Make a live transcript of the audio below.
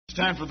It's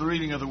time for the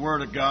reading of the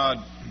Word of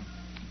God.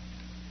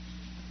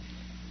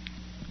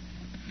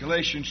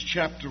 Galatians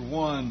chapter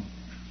 1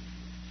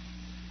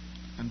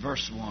 and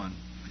verse 1.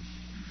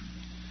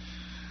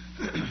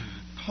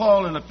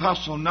 Paul, an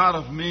apostle, not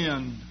of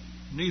men,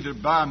 neither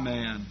by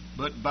man,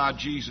 but by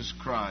Jesus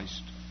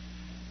Christ,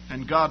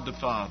 and God the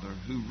Father,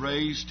 who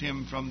raised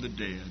him from the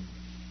dead,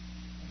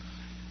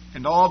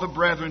 and all the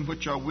brethren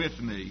which are with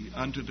me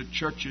unto the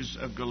churches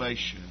of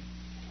Galatia.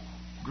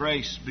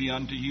 Grace be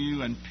unto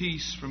you, and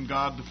peace from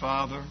God the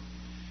Father,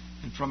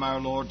 and from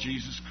our Lord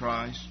Jesus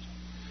Christ,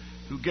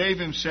 who gave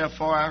himself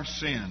for our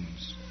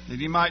sins, that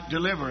he might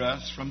deliver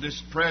us from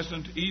this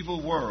present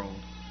evil world,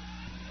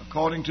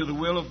 according to the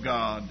will of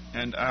God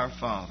and our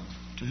Father,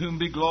 to whom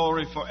be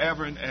glory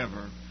forever and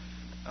ever.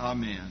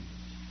 Amen.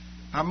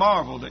 I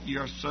marvel that ye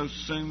are so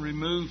soon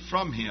removed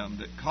from him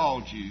that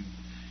called you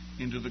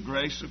into the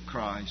grace of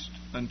Christ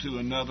unto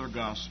another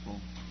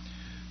gospel,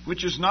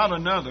 which is not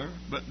another,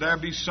 but there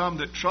be some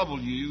that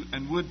trouble you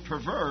and would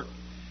pervert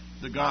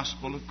the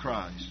gospel of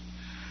Christ.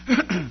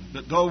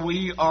 But though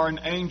we are an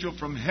angel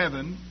from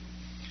heaven,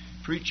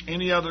 preach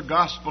any other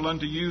gospel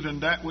unto you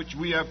than that which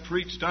we have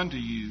preached unto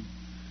you,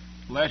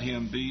 let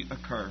him be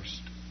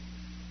accursed.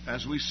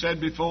 As we said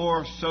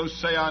before, so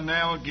say I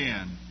now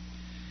again,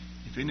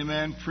 if any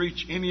man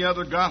preach any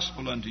other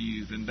gospel unto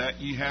you than that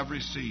ye have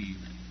received,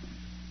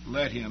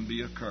 let him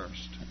be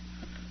accursed.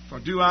 For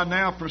do I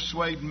now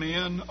persuade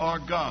men or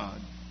God?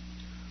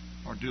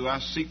 Or do I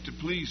seek to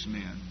please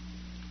men?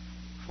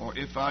 For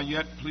if I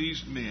yet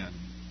pleased men,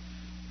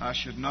 I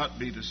should not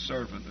be the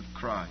servant of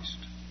Christ.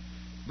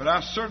 But I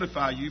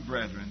certify you,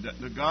 brethren,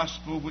 that the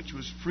gospel which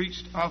was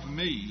preached of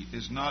me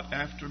is not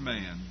after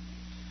man.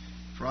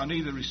 For I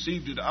neither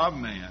received it of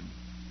man,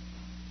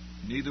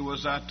 neither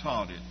was I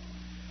taught it,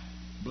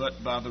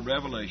 but by the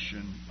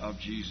revelation of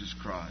Jesus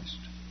Christ.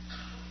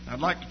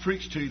 I'd like to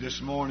preach to you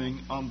this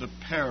morning on the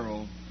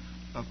peril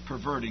of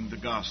perverting the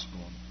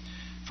gospel.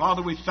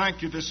 Father, we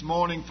thank you this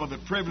morning for the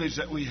privilege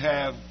that we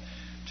have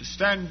to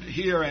stand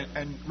here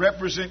and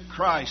represent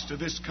Christ to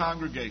this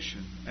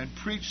congregation and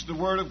preach the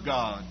Word of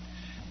God.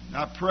 And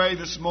I pray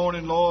this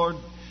morning, Lord,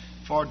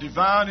 for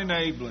divine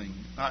enabling.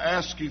 I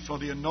ask you for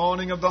the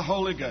anointing of the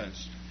Holy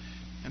Ghost.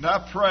 And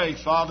I pray,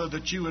 Father,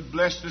 that you would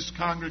bless this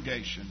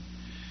congregation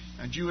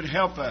and you would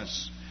help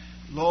us,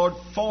 Lord,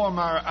 form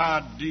our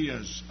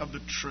ideas of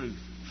the truth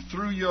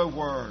through your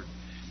Word.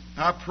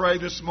 I pray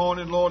this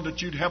morning, Lord,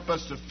 that you'd help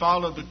us to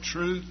follow the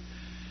truth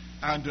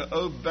and to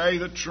obey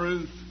the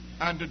truth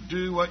and to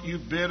do what you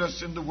bid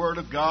us in the Word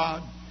of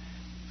God.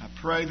 I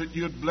pray that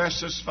you'd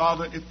bless us,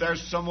 Father, if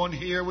there's someone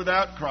here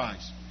without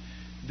Christ.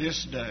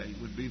 This day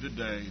would be the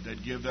day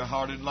they'd give their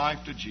heart and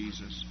life to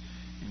Jesus.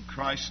 In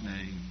Christ's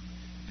name,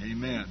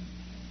 amen.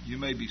 You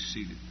may be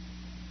seated.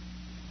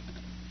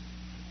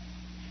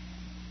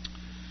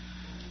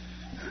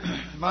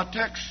 My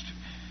text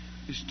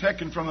is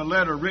taken from a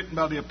letter written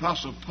by the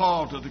Apostle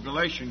Paul to the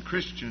Galatian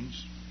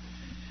Christians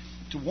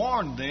to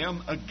warn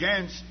them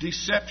against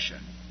deception.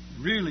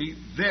 Really,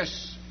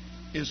 this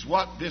is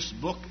what this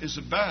book is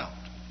about.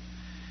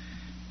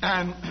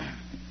 And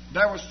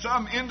there were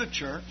some in the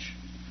church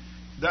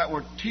that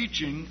were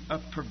teaching a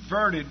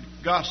perverted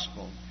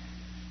gospel.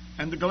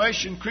 And the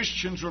Galatian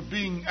Christians were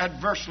being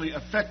adversely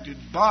affected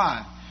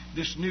by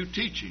this new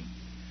teaching.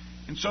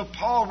 And so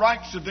Paul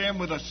writes to them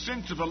with a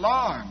sense of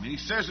alarm. He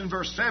says in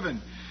verse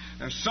 7,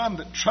 there's some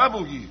that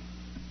trouble you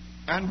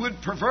and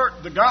would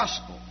pervert the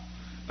gospel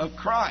of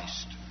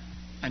Christ.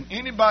 And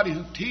anybody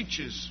who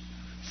teaches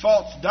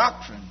false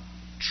doctrine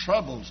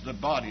troubles the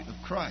body of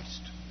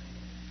Christ.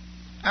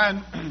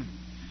 And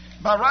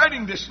by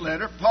writing this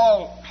letter,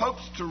 Paul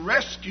hopes to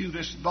rescue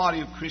this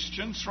body of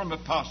Christians from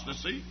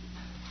apostasy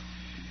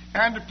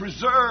and to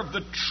preserve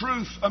the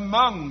truth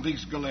among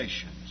these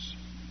Galatians.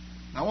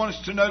 I want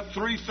us to note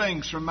three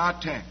things from my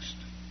text.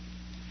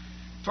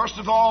 First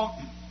of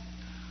all,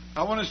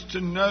 I want us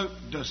to note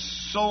the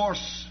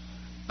source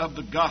of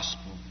the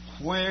gospel.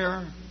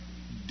 Where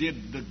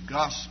did the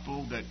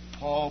gospel that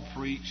Paul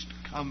preached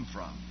come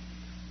from?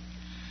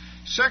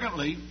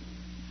 Secondly,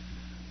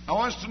 I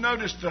want us to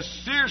notice the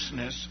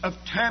seriousness of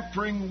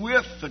tampering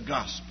with the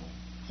gospel.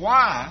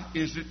 Why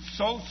is it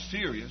so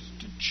serious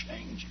to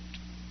change it?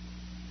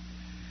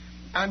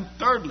 And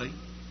thirdly,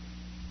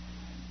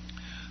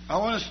 I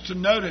want us to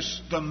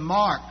notice the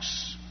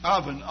marks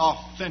of an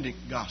authentic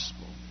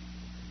gospel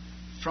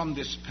from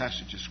this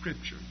passage of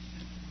Scripture.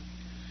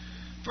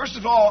 First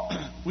of all,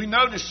 we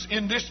notice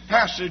in this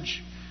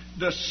passage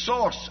the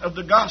source of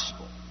the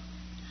gospel.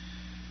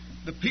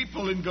 The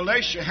people in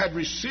Galatia had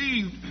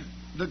received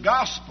the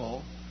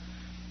gospel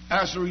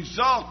as a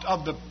result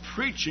of the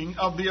preaching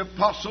of the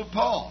Apostle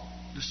Paul,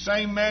 the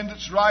same man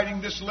that's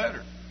writing this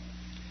letter.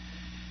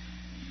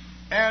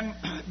 And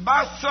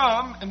by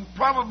some, and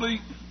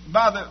probably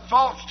by the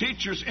false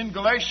teachers in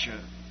Galatia,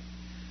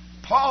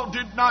 Paul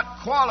did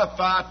not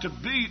qualify to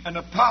be an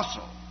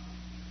apostle,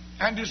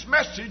 and his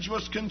message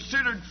was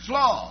considered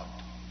flawed.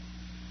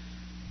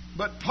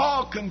 But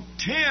Paul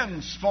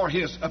contends for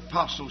his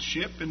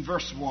apostleship in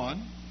verse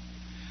 1.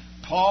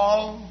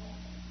 Paul,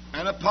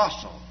 an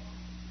apostle,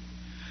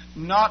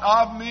 not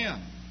of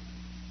men,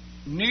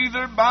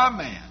 neither by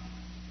man,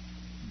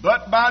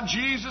 but by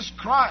Jesus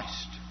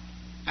Christ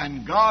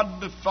and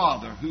God the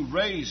Father, who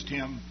raised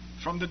him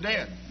from the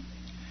dead.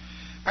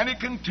 And he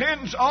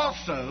contends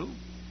also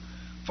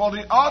for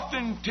the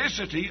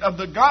authenticity of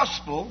the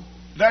gospel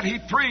that he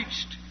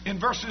preached in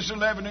verses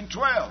 11 and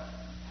 12.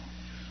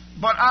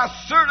 But I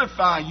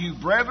certify you,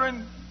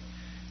 brethren,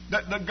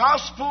 that the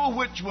gospel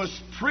which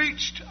was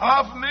preached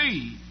of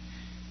me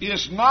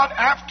is not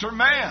after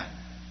man.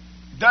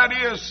 That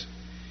is,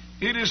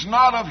 it is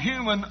not of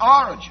human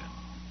origin.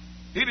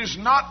 It is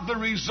not the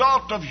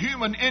result of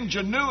human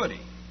ingenuity.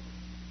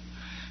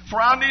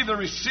 For I neither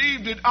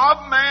received it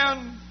of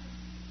man,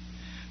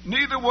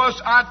 neither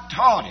was I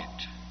taught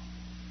it.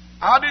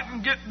 I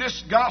didn't get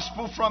this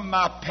gospel from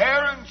my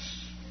parents.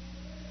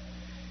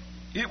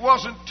 It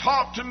wasn't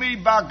taught to me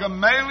by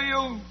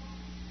Gamaliel,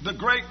 the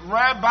great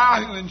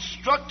rabbi who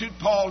instructed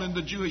Paul in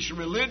the Jewish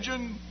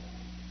religion.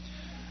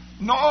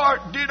 Nor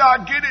did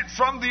I get it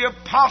from the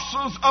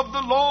apostles of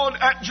the Lord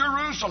at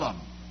Jerusalem,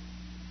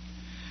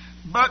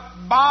 but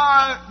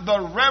by the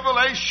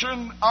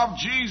revelation of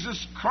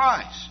Jesus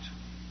Christ.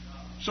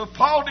 So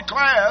Paul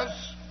declares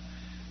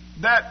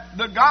that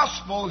the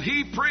gospel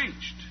he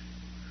preached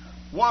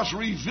was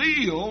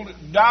revealed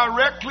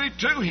directly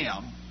to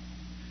him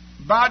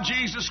by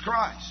Jesus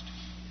Christ.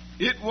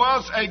 It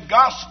was a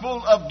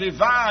gospel of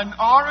divine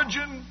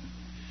origin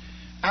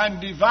and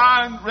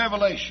divine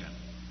revelation.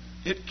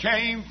 It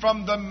came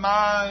from the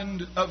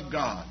mind of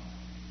God.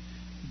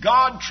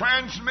 God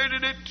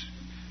transmitted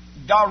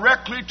it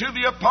directly to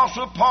the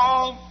Apostle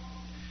Paul,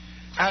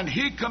 and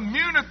he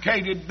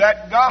communicated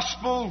that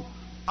gospel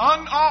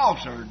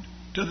unaltered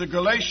to the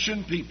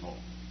Galatian people.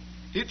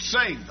 It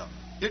saved them.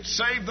 It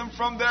saved them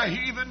from their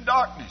heathen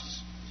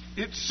darkness.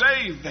 It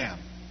saved them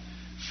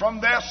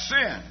from their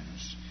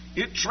sins.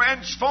 It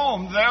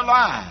transformed their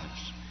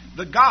lives.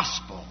 The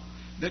gospel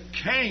that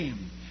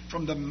came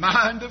from the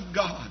mind of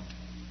God,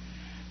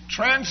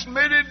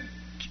 transmitted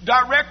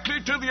directly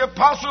to the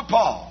Apostle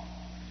Paul,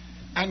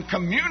 and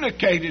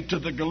communicated to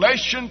the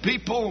Galatian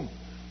people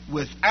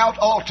without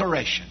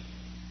alteration.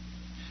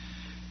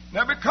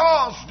 Now,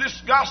 because this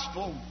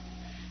gospel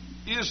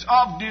is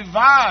of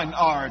divine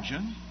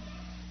origin,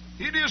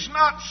 it is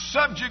not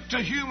subject to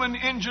human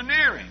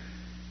engineering.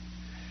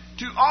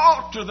 To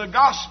alter the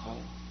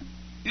gospel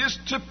is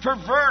to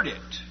pervert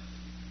it.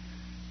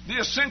 The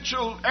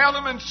essential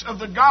elements of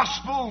the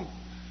gospel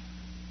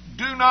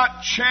do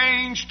not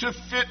change to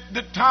fit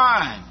the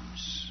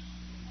times.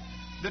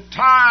 The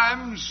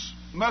times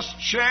must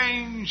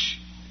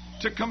change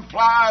to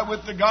comply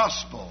with the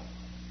gospel.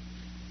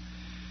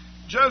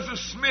 Joseph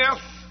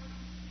Smith,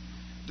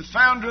 the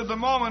founder of the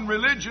Mormon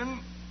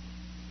religion,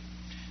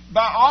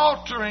 by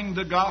altering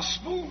the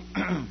gospel,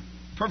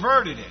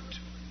 perverted it.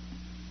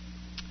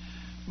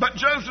 But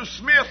Joseph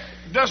Smith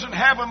doesn't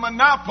have a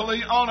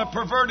monopoly on a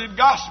perverted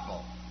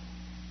gospel.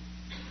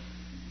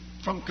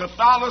 From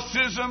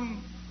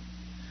Catholicism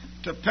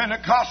to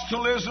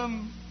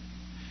Pentecostalism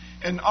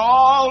and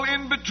all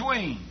in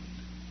between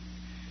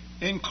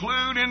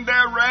include in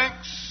their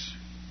ranks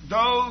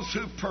those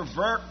who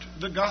pervert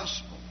the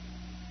gospel.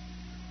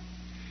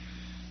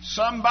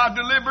 Some by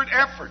deliberate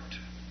effort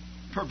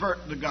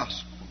pervert the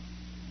gospel.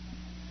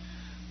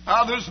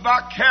 Others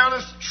by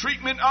careless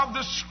treatment of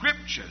the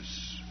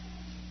scriptures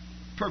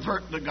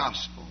pervert the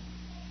gospel.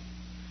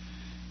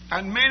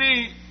 And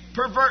many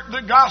pervert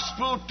the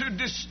gospel to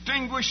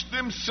distinguish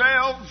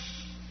themselves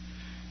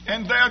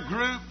and their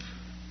group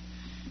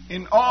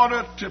in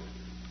order to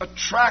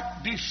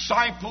attract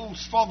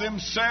disciples for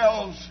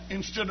themselves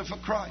instead of for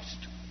Christ.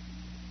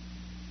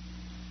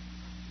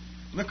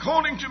 And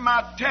according to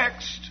my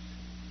text,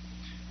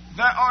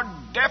 there are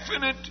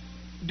definite,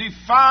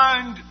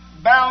 defined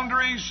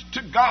boundaries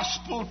to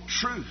gospel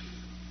truth.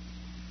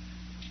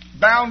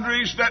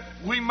 Boundaries that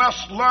we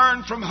must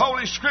learn from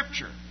Holy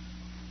Scripture.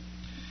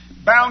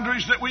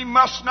 Boundaries that we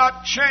must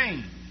not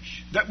change,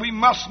 that we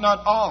must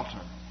not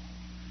alter.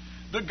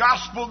 The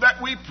gospel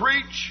that we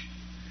preach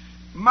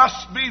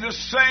must be the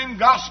same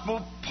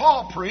gospel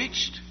Paul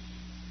preached,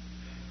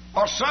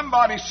 or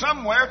somebody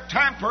somewhere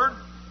tampered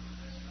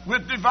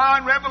with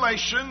divine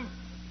revelation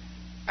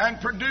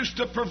and produced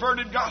a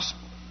perverted gospel.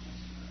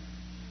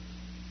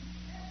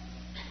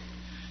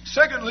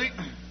 Secondly,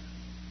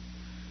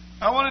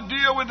 I want to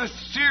deal with the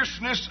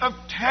seriousness of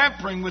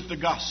tampering with the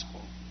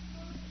gospel.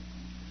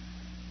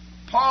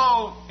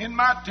 Paul, in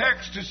my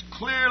text, is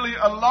clearly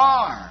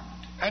alarmed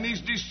and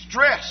he's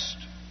distressed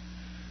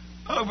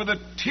over the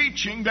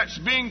teaching that's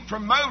being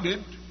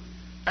promoted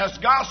as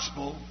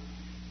gospel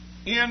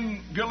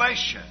in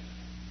Galatia.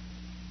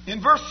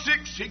 In verse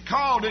 6, he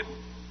called it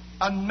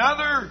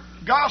another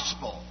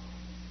gospel.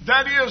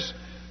 That is,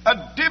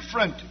 a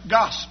different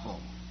gospel.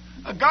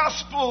 A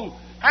gospel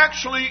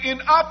actually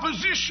in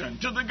opposition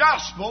to the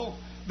gospel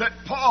that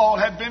Paul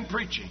had been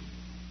preaching.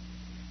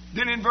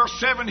 Then in verse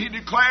 7 he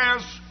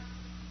declares,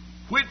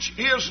 which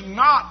is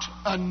not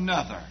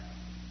another.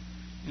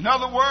 In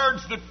other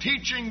words, the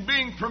teaching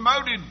being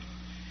promoted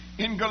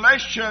in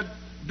Galatia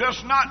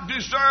does not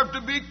deserve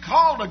to be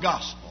called a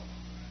gospel.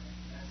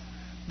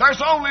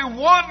 There's only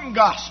one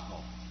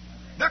gospel.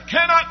 There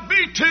cannot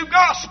be two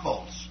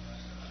gospels.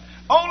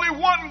 Only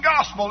one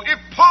gospel. If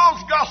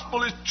Paul's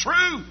gospel is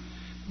true,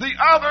 the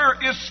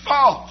other is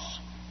false.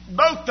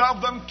 Both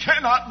of them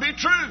cannot be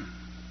true.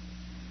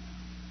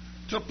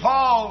 So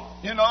Paul,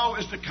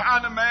 is the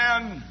kind of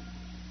man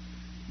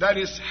that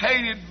is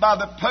hated by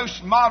the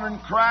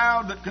postmodern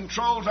crowd that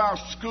controls our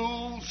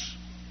schools,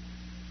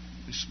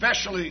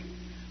 especially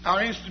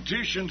our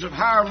institutions of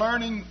higher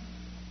learning,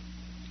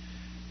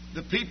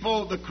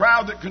 the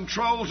crowd that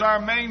controls our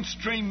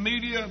mainstream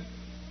media,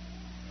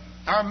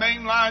 our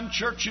mainline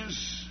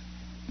churches,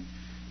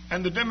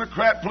 and the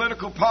Democrat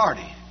political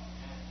party.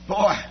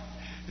 Boy,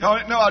 y'all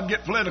didn't know I'd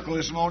get political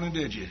this morning,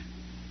 did you?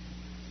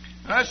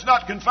 Now, it's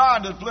not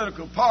confined to the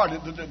political party,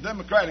 the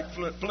Democratic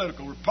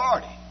political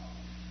party,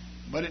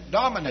 but it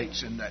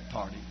dominates in that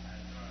party.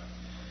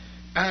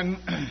 And,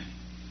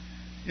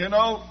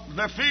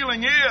 the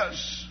feeling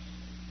is,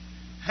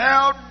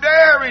 how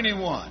dare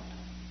anyone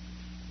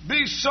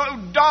be so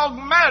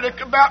dogmatic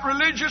about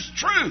religious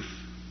truth?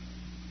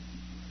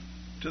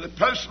 To the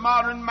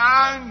postmodern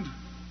mind,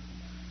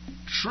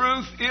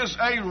 truth is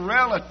a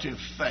relative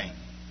thing.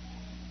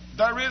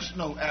 There is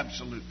no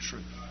absolute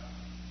truth.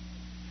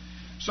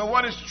 So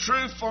what is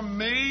true for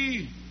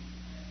me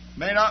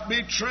may not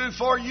be true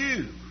for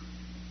you.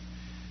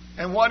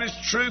 And what is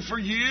true for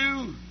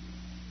you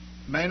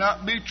may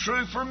not be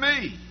true for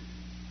me.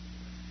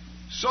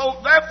 So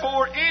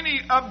therefore,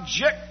 any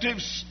objective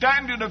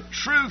standard of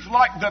truth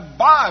like the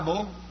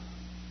Bible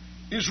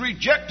is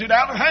rejected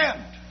out of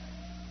hand.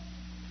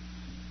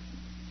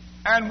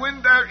 And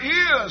when there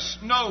is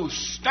no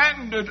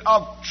standard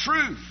of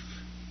truth,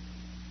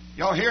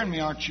 y'all hearing me,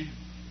 aren't you?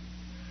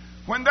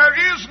 When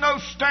there is no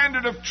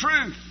standard of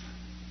truth,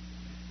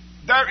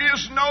 there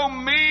is no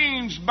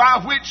means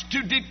by which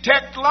to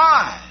detect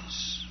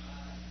lies.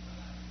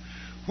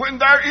 When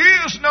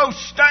there is no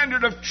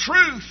standard of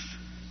truth,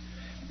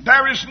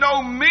 there is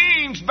no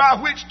means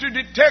by which to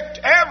detect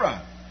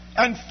error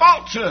and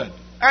falsehood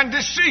and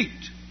deceit.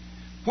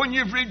 When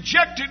you've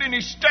rejected any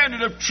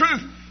standard of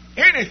truth,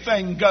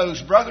 anything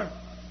goes, brother.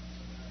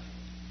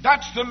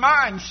 That's the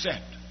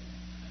mindset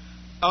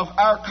of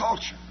our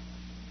culture.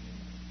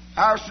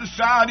 Our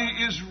society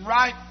is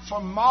ripe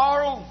for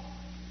moral,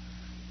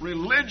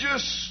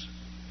 religious,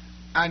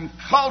 and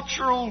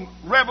cultural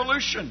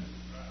revolution.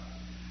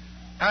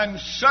 And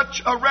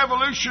such a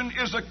revolution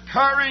is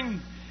occurring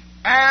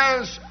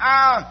as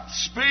I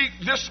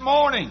speak this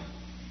morning.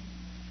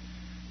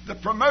 The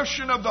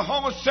promotion of the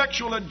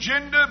homosexual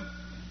agenda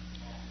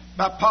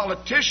by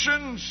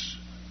politicians,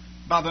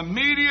 by the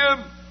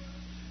media,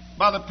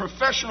 by the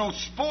professional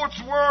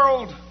sports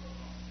world,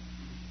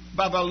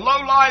 by the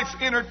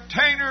low-life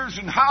entertainers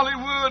in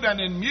Hollywood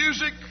and in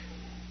music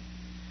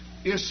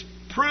is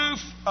proof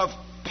of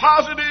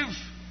positive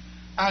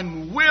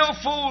and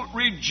willful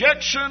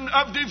rejection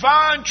of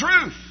divine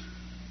truth.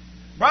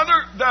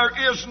 Brother,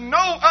 there is no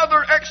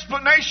other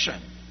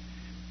explanation.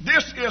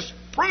 This is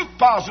proof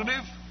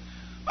positive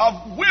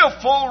of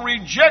willful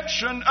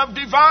rejection of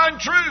divine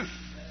truth.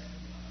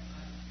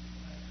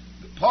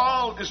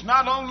 Paul is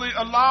not only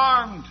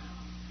alarmed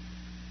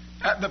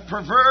at the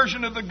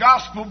perversion of the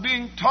gospel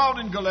being taught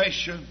in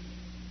Galatia,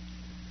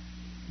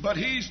 but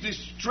he's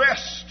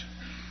distressed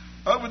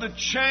over the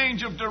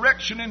change of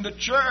direction in the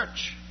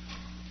church.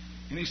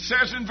 And he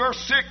says in verse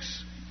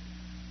 6,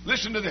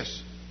 listen to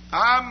this,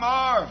 I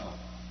marvel,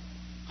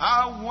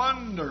 I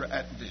wonder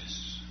at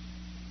this,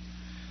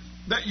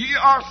 that ye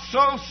are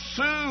so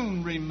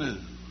soon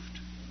removed.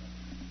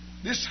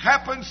 This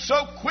happened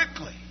so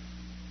quickly.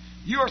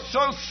 You are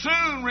so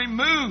soon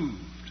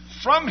removed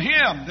from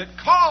him that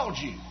called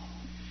you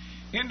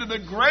into the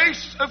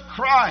grace of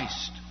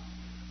Christ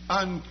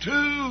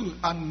unto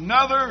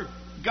another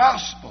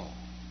gospel.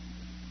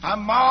 I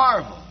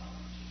marvel.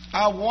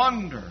 I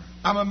wonder.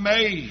 I'm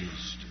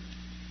amazed.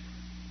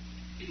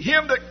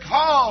 Him that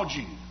called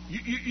you,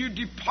 you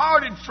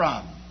departed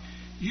from.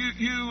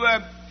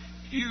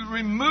 You're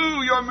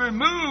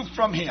removed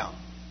from him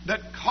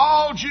that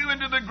called you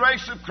into the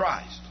grace of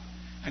Christ.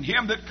 And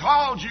him that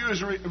called you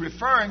is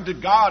referring to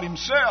God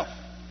himself.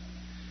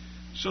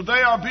 So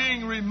they are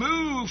being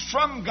removed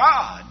from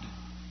God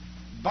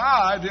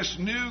by this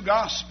new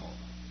gospel.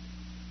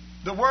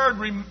 The word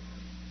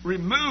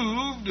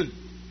removed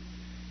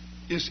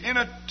is in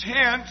a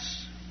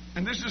tense,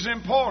 and this is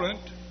important,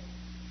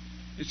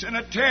 it's in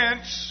a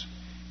tense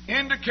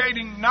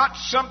indicating not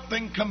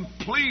something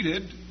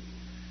completed,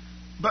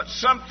 but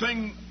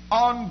something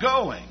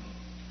ongoing.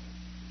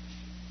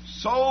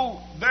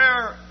 So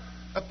their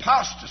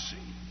apostasy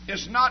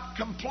is not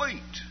complete.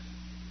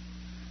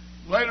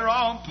 Later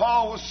on,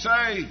 Paul will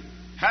say,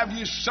 have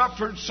you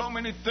suffered so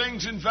many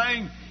things in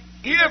vain,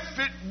 if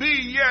it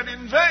be yet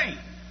in vain?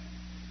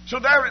 So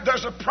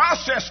there's a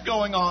process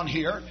going on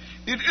here.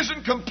 It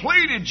isn't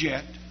completed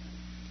yet,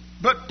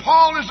 but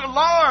Paul is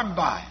alarmed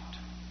by it.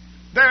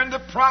 They're in the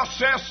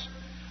process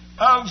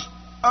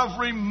of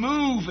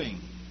removing,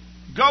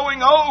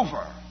 going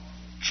over,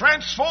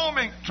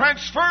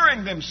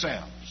 transferring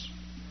themselves.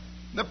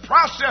 The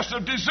process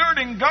of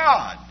deserting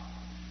God,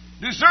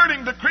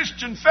 deserting the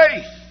Christian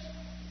faith.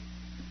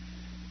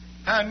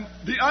 And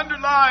the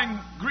underlying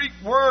Greek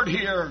word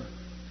here,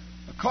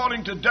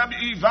 according to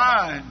W.E.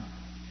 Vine,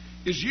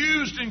 is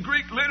used in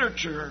Greek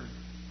literature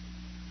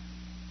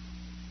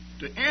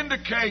to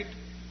indicate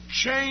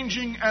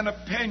changing an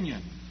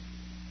opinion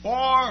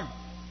or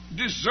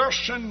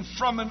desertion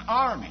from an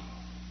army.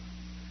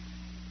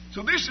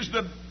 So this is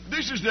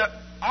the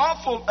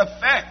awful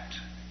effect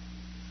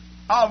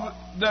of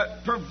the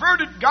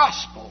perverted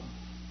gospel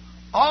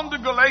on the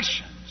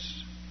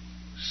Galatians.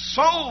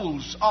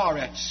 Souls are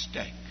at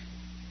stake.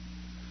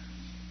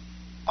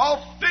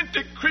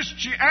 Authentic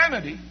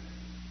Christianity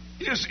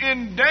is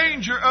in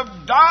danger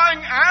of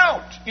dying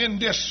out in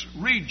this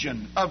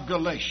region of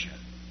Galatia.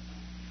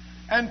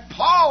 And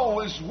Paul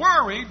was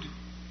worried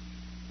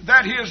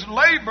that his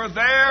labor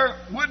there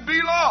would be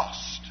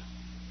lost.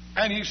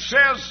 And he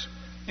says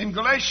in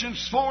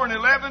Galatians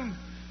 4:11,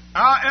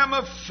 I am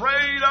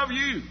afraid of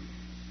you,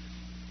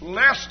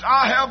 lest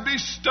I have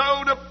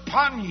bestowed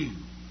upon you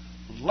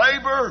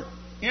labor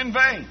in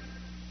vain.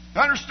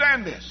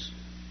 Understand this.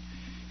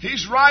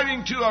 He's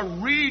writing to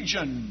a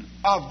region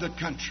of the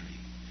country,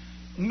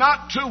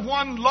 not to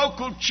one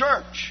local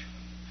church,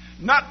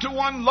 not to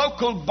one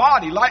local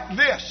body like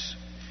this.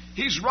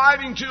 He's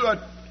writing to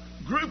a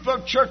group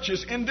of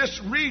churches in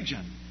this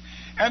region,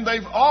 and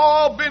they've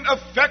all been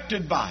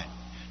affected by it,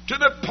 to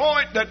the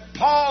point that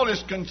Paul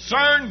is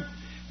concerned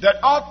that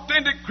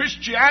authentic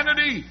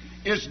Christianity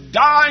is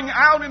dying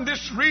out in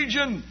this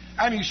region,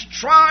 and he's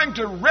trying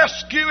to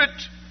rescue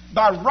it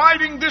by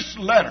writing this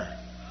letter.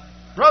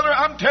 Brother,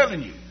 I'm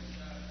telling you,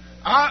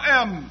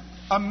 I am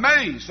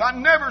amazed. I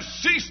never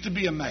cease to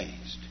be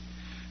amazed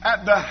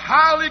at the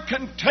highly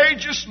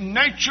contagious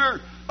nature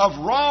of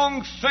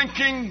wrong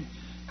thinking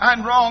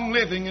and wrong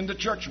living in the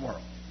church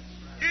world.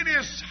 It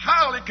is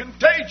highly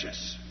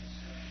contagious.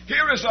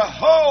 Here is a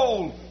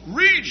whole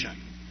region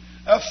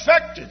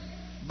affected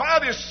by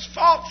this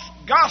false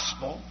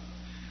gospel.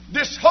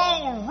 This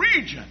whole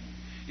region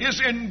is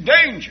in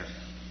danger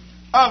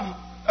of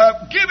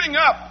giving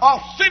up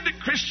authentic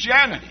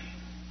Christianity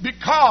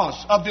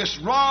because of this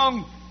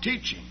wrong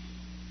teaching.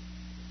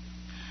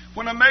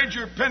 When a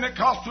major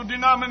Pentecostal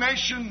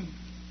denomination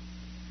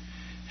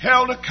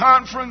held a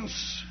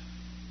conference,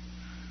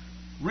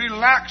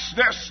 relaxed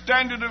their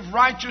standard of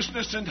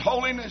righteousness and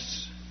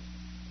holiness,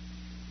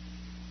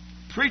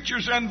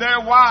 preachers and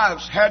their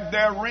wives had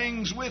their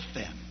rings with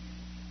them.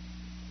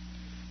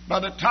 By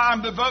the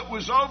time the vote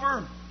was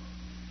over,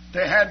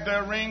 they had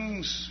their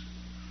rings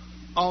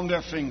on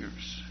their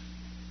fingers.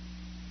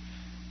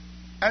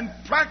 And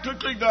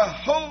practically the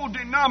whole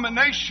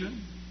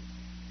denomination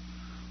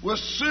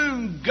was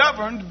soon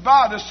governed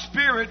by the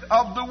spirit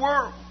of the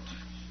world.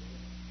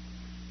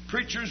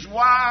 Preachers'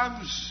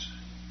 wives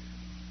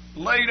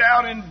laid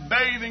out in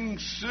bathing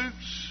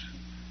suits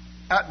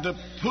at the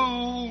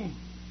pool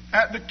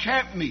at the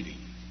camp meeting.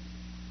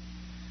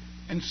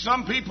 And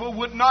some people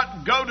would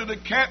not go to the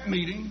camp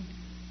meeting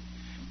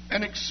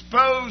and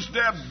expose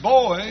their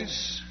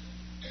boys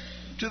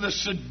to the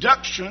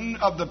seduction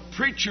of the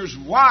preacher's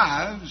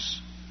wives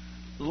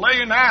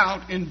laying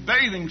out in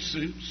bathing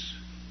suits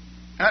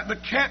at the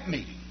camp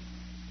meeting.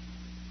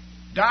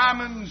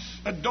 Diamonds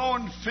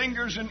adorned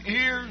fingers and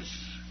ears,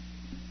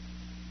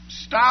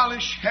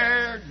 stylish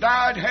hair,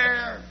 dyed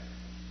hair,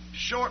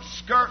 short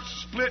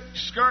skirts, split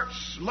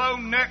skirts, low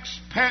necks,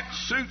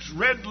 pantsuits,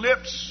 red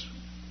lips,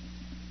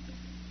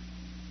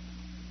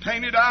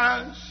 painted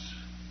eyes,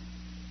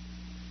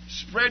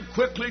 spread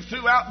quickly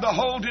throughout the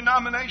whole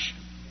denomination.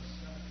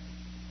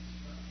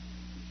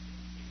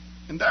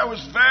 And there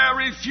was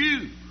very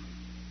few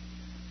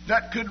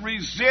that could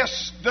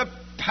resist the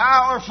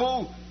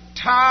powerful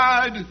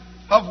tide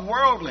of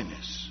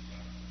worldliness.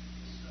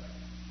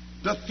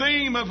 The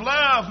theme of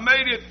love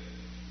made it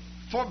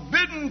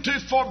forbidden to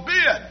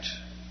forbid.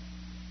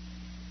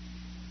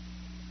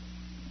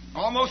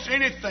 Almost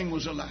anything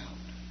was allowed.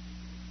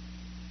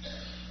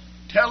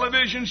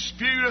 Television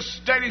spewed a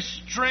steady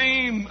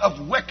stream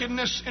of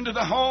wickedness into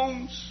the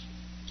homes.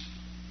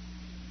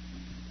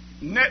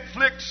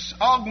 Netflix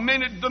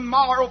augmented the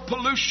moral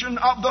pollution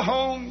of the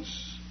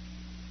homes.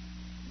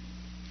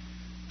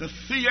 The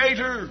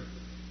theater,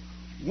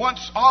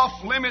 once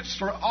off limits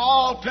for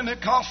all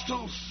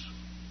Pentecostals,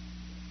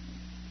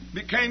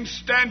 became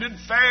standard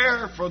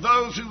fare for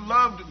those who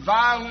loved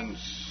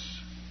violence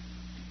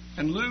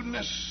and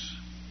lewdness.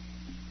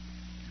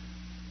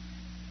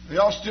 Are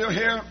y'all still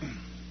here?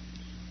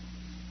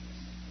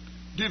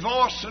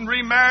 Divorce and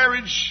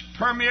remarriage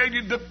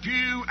permeated the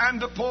pew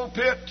and the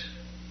pulpit.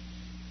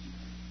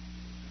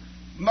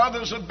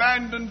 Mothers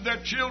abandoned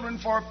their children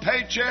for a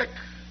paycheck.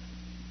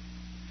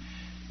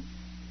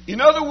 In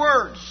other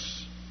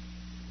words,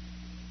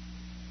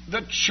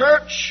 the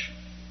church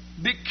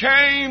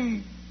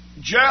became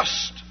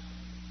just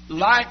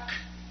like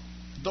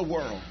the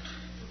world.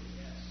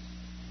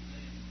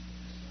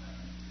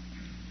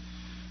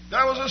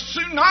 There was a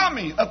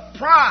tsunami of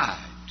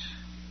pride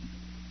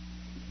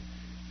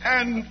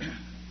and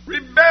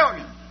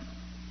rebellion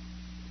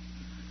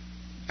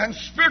and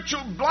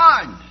spiritual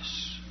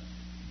blindness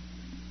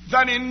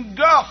that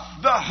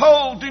engulfed the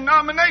whole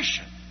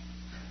denomination.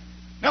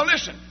 Now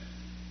listen,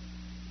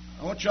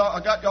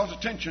 I got y'all's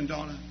attention,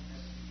 don't I?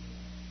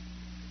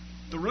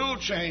 The rule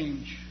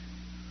change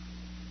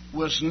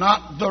was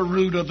not the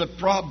root of the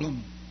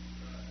problem.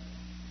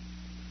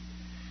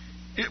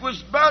 It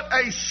was but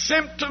a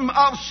symptom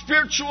of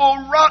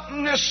spiritual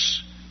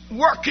rottenness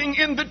working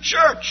in the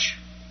church.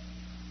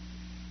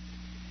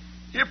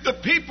 If the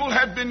people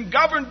had been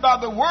governed by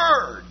the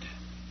Word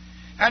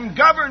and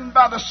governed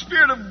by the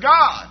Spirit of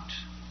God,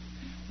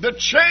 the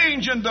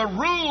change in the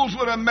rules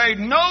would have made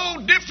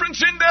no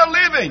difference in their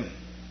living.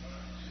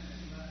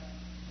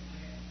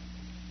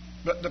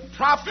 But the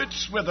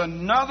prophets with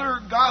another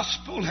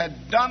gospel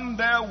had done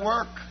their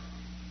work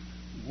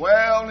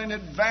well in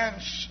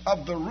advance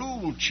of the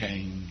rule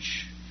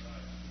change.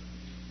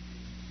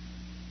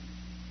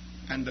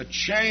 And the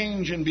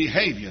change in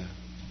behavior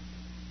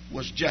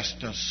was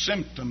just a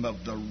symptom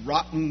of the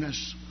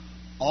rottenness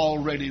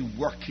already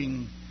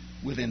working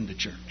within the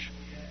church.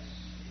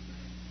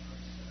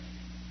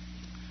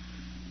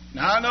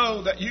 Now I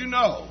know that you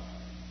know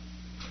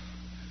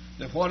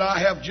that what I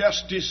have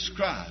just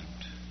described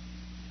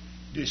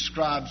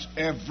describes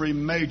every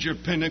major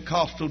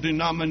Pentecostal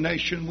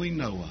denomination we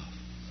know of.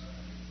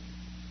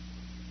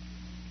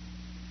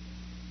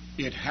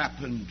 It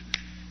happened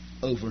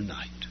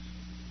overnight.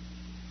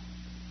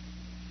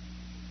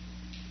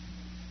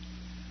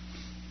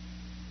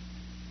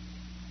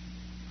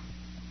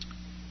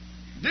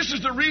 This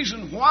is the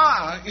reason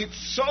why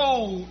it's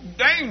so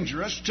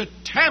dangerous to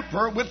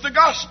tamper with the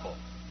gospel.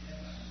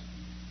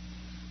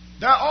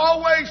 There are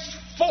always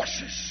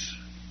forces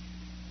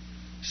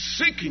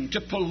seeking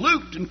to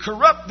pollute and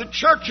corrupt the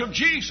church of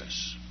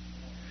Jesus.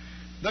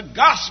 The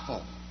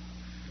gospel,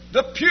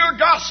 the pure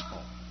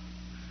gospel,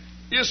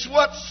 is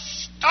what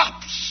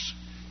stops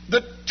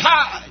the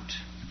tide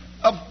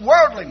of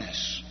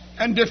worldliness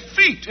and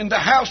defeat in the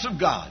house of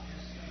God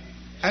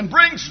and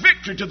brings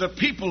victory to the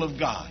people of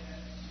God.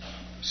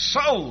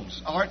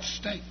 Souls are at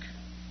stake.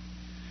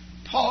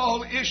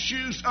 Paul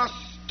issues a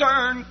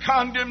stern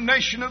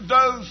condemnation of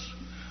those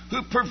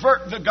who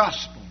pervert the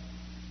gospel.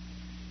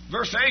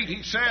 Verse 8,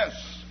 he says,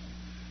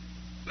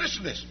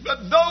 listen to this,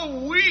 but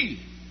though we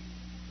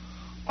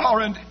are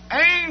an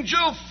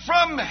angel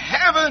from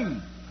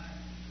heaven,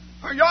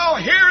 are y'all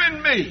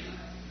hearing me?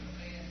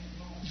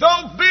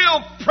 Though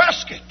Bill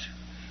Preskitt,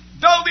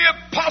 though the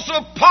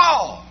Apostle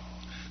Paul,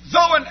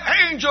 though an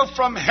angel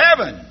from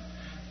heaven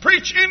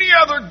preach any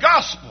other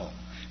gospel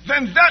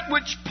than that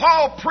which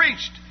Paul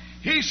preached,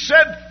 he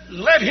said,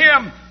 let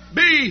him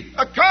be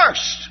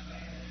accursed.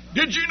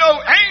 Did you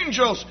know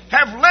angels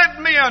have led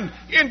men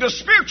into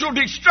spiritual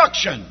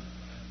destruction?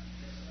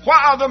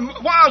 Why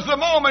is the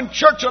Mormon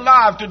church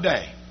alive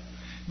today?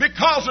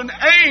 Because an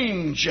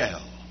angel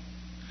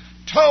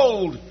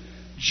told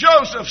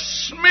Joseph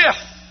Smith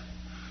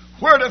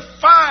where to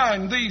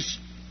find these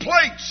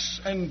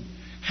plates and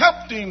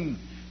helped him,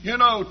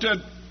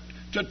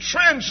 to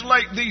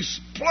translate these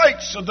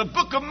plates of the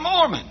Book of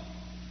Mormon.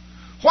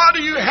 Why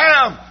do you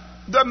have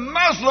the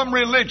Muslim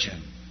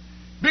religion?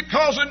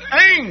 Because an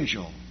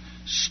angel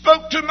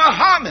spoke to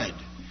Muhammad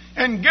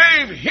and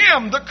gave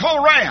him the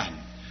Koran.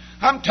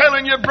 I'm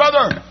telling you,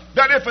 brother,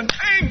 that if an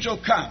angel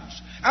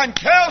comes and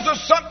tells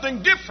us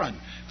something different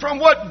from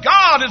what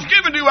God has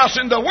given to us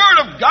in the Word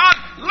of God,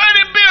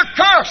 let him be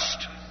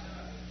accursed.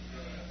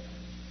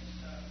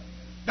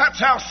 That's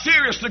how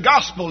serious the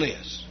gospel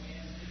is.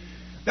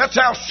 That's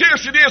how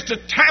serious it is to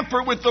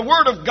tamper with the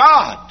Word of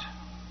God.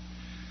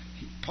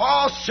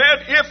 Paul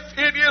said, if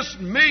it is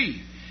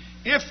me,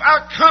 if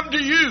I come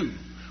to you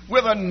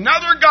with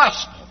another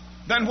gospel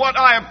than what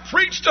I have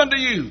preached unto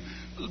you,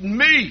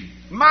 me,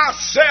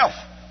 myself,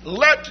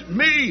 let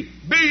me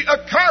be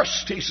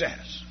accursed, he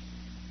says.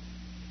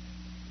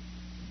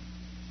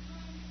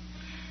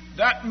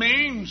 That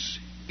means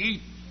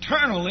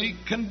eternally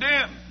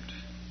condemned.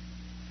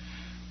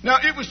 Now,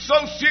 it was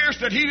so serious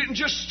that he didn't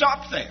just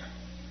stop there.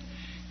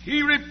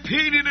 He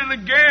repeated it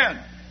again.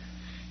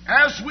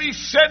 As we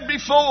said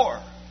before,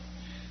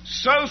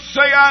 so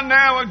say I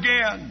now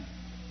again.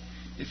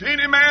 If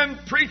any man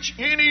preach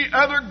any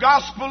other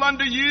gospel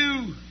unto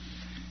you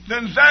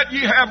than that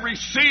ye have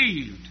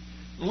received,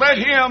 let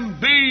him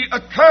be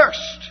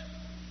accursed,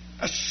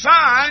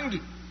 assigned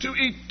to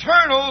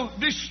eternal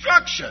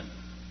destruction.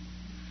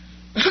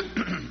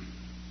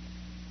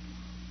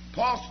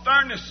 Paul's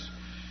sternness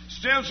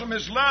stems from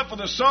his love for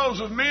the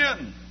souls of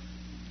men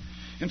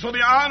and for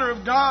the honor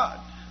of God.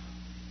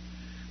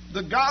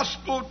 The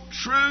gospel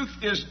truth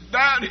is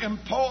that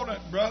important,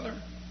 brother.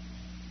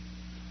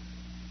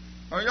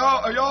 Are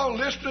y'all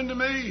listening to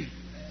me?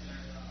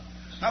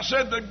 I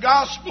said the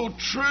gospel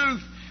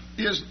truth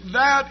is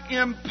that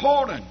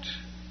important.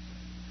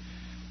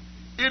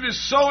 It is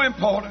so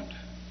important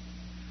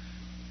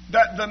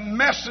that the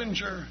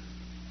messenger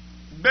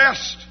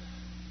best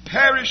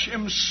perish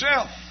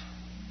himself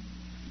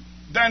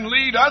than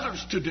lead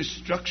others to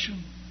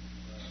destruction.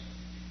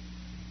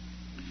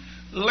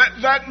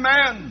 let that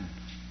man,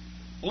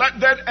 let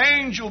that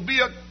angel be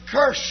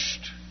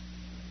accursed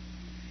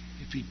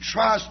if he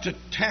tries to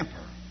tamper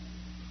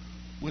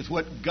with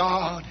what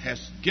God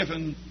has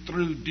given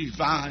through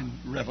divine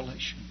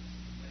revelation.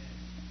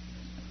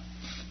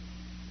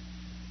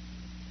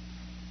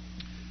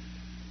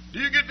 Do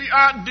you get the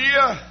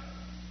idea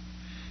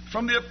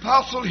from the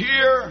apostle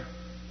here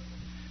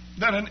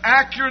that an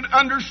accurate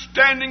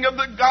understanding of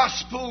the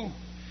gospel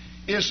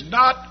is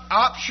not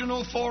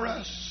optional for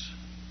us?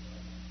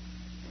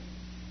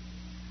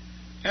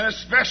 And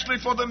especially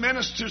for the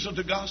ministers of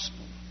the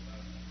gospel.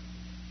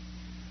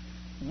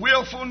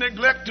 Willful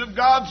neglect of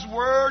God's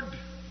word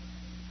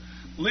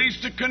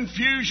leads to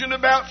confusion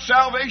about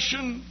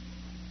salvation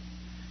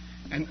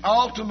and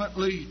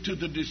ultimately to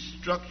the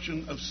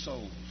destruction of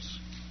souls.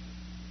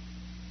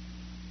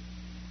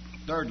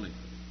 Thirdly,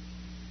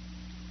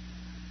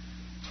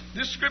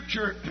 this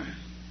scripture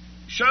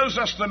shows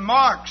us the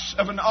marks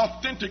of an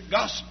authentic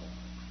gospel.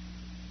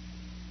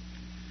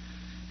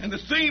 And the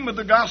theme of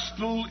the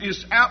gospel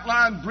is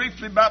outlined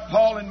briefly by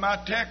Paul in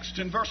my text.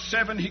 In verse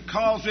 7, he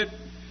calls it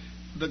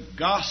the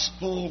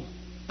gospel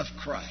of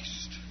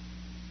Christ.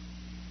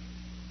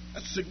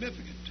 That's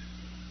significant.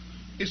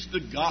 It's the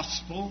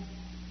gospel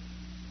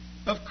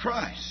of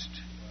Christ.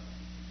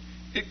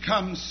 It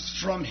comes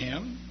from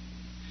Him.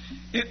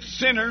 It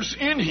centers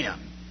in Him.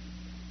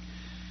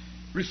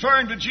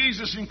 Referring to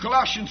Jesus in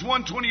Colossians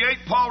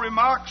 1:28, Paul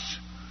remarks,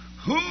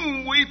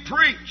 whom we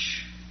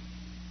preach.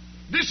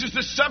 This is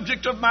the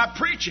subject of my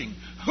preaching.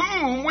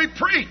 Whom we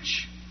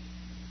preach.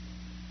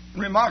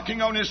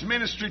 Remarking on his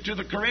ministry to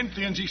the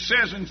Corinthians, he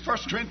says in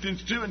 1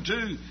 Corinthians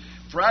 2:2,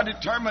 for I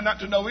determined not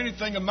to know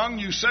anything among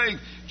you save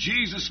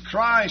Jesus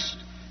Christ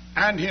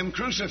and Him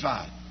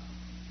crucified.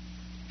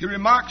 He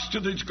remarks to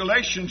the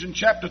Galatians in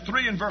chapter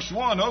 3 and verse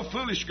 1, O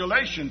foolish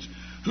Galatians,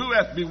 who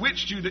hath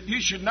bewitched you that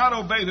ye should not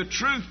obey the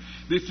truth,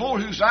 before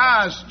whose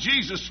eyes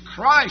Jesus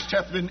Christ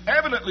hath been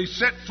evidently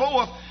set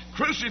forth,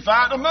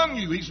 crucified among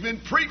you. He's been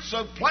preached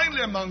so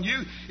plainly among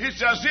you,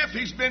 it's as if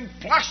He's been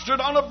plastered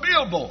on a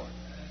billboard.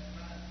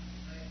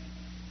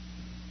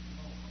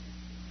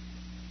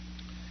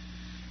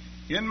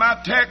 In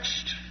my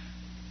text,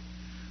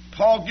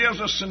 Paul gives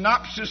a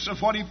synopsis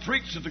of what he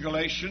preached to the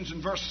Galatians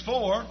in verse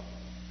 4,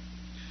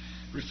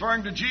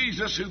 referring to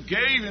Jesus who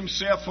gave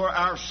Himself for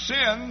our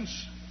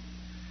sins,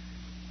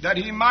 that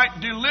He might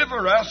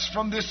deliver us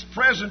from this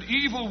present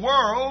evil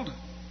world,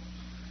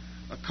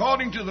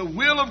 according to the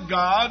will of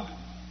God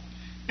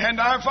and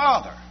our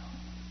Father.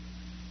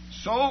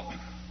 So,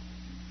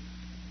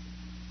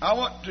 I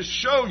want to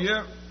show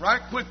you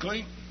right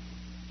quickly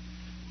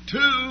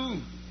two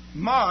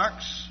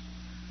marks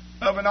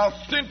of an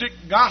authentic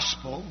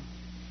gospel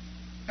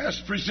as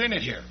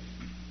presented here.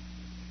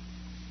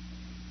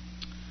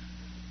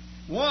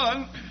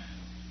 One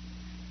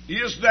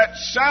is that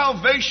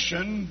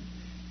salvation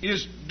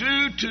is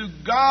due to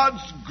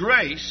God's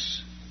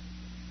grace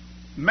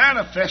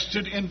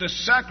manifested in the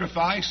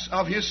sacrifice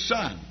of His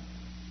Son.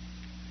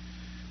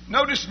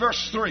 Notice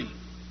verse 3.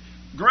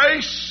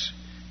 Grace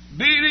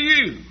be to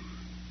you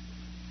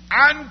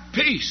and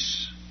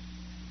peace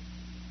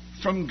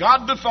from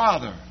God the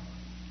Father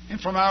and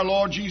from our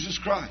Lord Jesus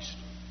Christ.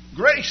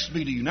 Grace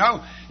be to you.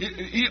 Now,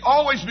 he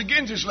always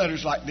begins his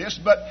letters like this,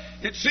 but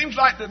it seems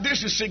like that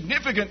this is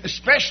significant,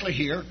 especially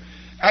here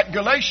at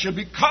Galatia,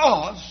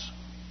 because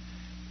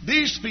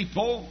these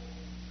people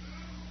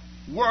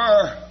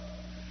were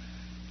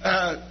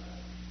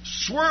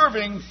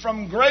swerving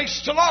from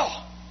grace to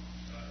law.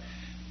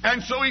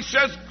 And so he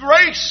says,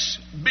 grace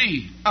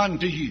be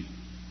unto you.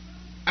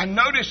 And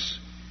notice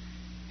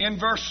in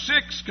verse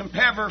 6,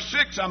 compare verse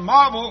 6, I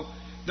marvel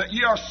that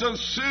ye are so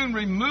soon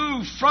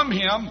removed from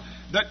Him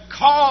that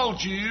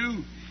called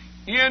you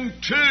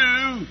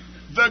into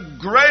the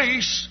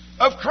grace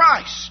of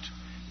Christ,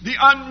 the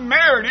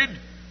unmerited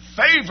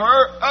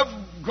favor of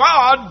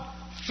God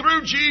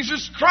through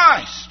Jesus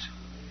Christ.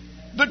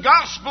 The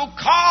gospel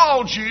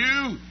called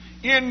you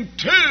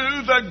into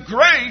the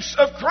grace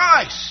of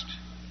Christ.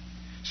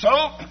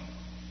 So,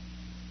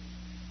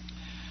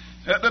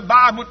 the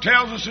Bible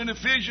tells us in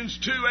Ephesians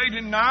 2:8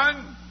 and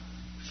 9,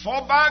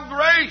 for by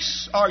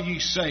grace are ye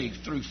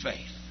saved through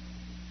faith.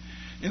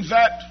 In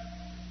that,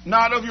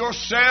 not of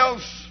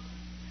yourselves,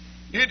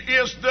 it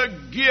is the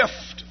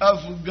gift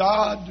of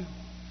God,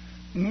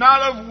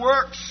 not of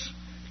works,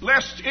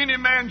 lest any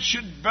man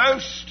should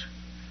boast.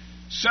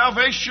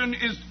 Salvation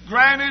is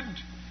granted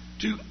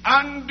to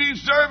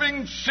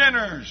undeserving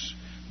sinners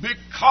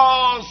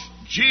because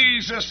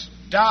Jesus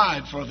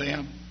died for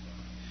them.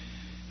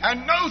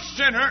 And no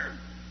sinner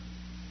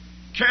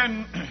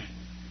can,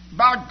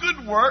 by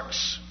good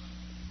works,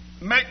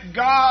 make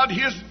God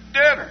his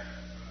debtor.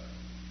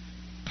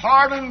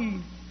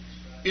 Pardon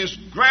is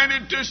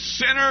granted to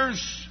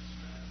sinners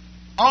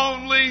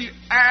only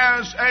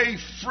as a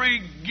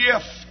free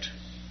gift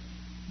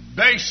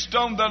based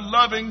on the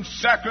loving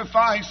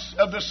sacrifice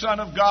of the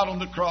Son of God on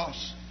the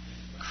cross.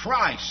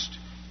 Christ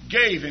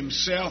gave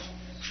Himself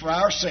for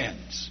our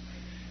sins.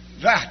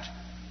 That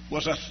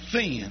was a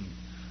theme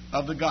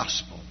of the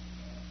gospel.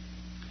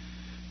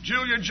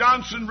 Julia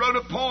Johnson wrote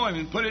a poem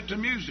and put it to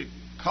music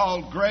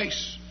called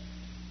Grace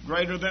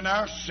Greater Than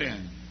Our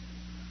Sin.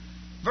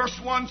 Verse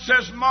 1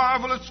 says,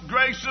 marvelous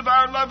grace of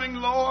our loving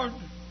Lord,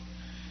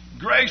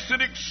 grace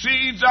that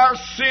exceeds our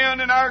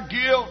sin and our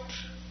guilt,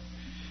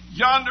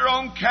 yonder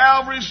on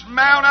Calvary's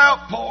Mount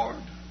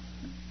outpoured,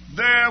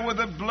 there where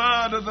the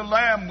blood of the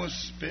Lamb was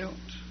spilt.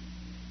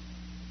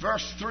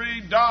 Verse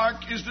 3,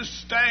 dark is the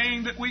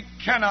stain that we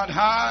cannot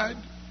hide.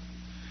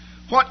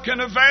 What can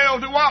avail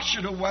to wash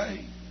it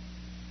away?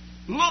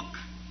 Look,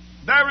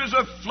 there is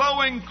a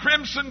flowing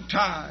crimson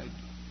tide,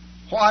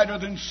 whiter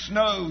than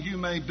snow you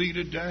may be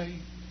today.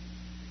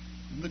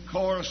 And the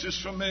chorus is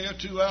familiar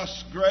to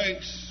us.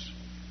 Grace,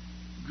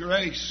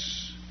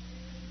 grace,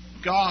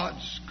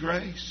 God's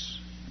grace.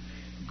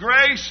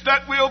 Grace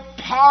that will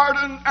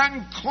pardon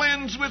and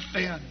cleanse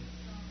within.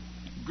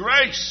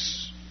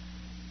 Grace,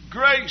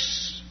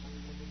 grace,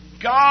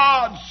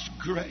 God's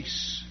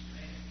grace.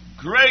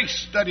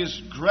 Grace that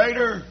is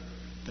greater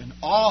than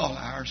all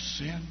our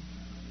sin.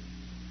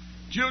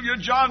 Julia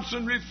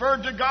Johnson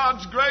referred to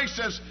God's grace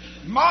as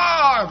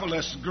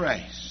marvelous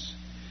grace.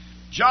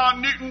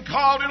 John Newton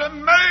called it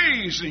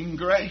amazing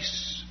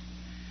grace.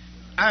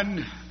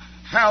 And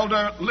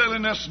Elder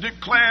Holiness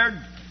declared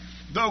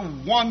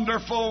the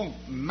wonderful,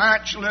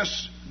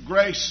 matchless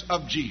grace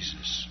of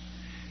Jesus.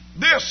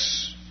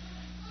 This,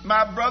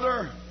 my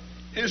brother,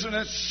 is an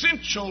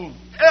essential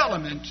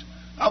element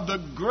of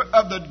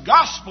the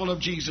gospel of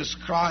Jesus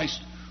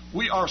Christ.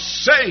 We are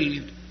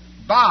saved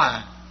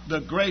by the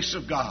grace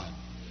of God.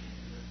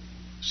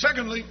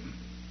 Secondly,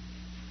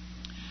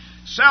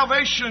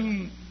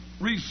 salvation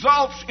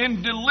results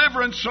in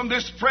deliverance from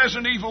this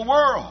present evil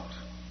world.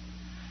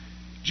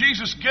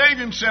 Jesus gave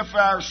himself for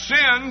our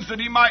sins that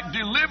he might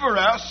deliver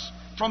us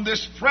from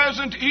this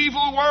present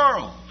evil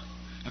world,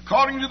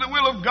 according to the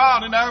will of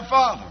God and our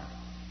Father.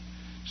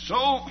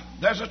 So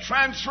there's a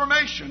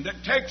transformation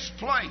that takes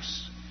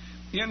place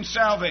in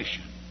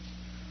salvation.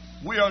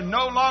 We are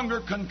no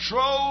longer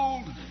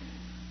controlled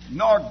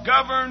nor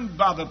governed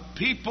by the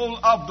people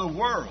of the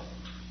world.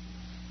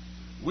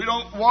 We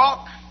don't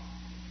walk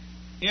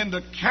in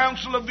the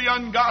counsel of the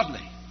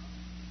ungodly.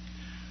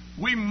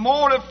 We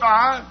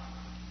mortify,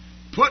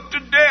 put to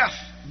death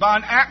by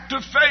an act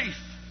of faith,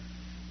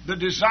 the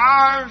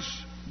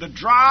desires, the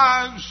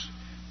drives,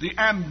 the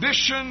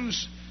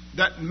ambitions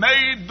that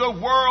made the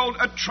world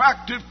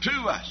attractive to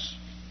us.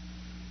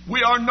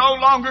 We are no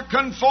longer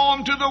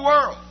conformed to the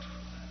world.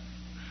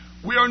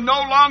 We are no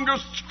longer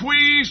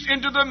squeezed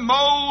into the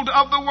mold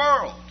of the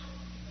world.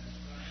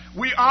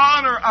 We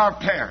honor our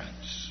parents.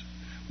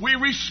 We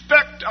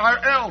respect our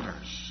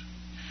elders.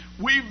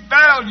 We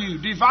value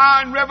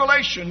divine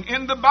revelation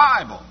in the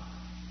Bible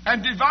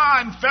and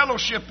divine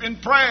fellowship in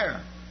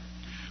prayer.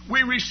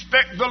 We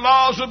respect the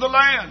laws of the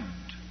land.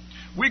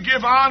 We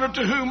give honor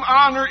to whom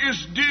honor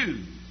is due.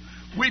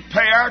 We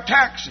pay our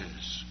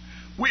taxes.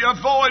 We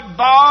avoid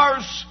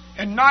bars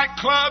and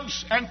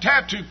nightclubs and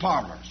tattoo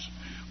parlors.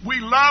 We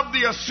love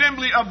the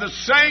assembly of the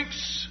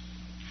saints.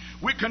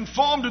 We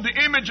conform to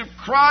the image of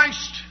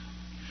Christ.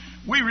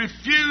 We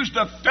refuse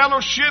the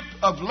fellowship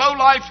of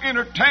low-life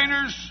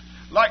entertainers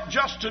like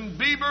Justin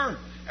Bieber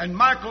and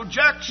Michael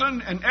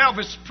Jackson and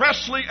Elvis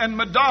Presley and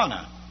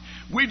Madonna.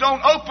 We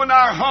don't open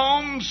our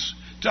homes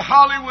to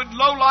Hollywood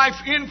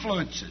low-life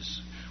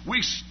influences.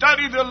 We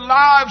study the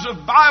lives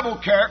of Bible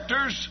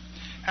characters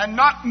and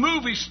not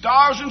movie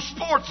stars and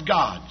sports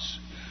gods.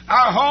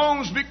 Our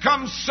homes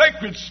become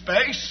sacred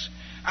space,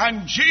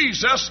 and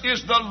Jesus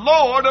is the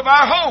Lord of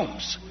our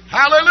homes.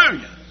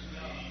 Hallelujah.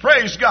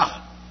 Praise God.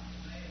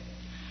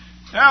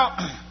 Now,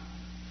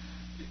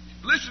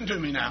 listen to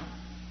me now.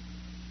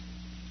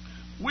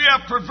 We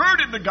have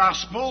perverted the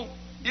gospel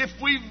if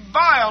we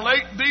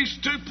violate these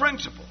two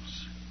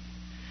principles.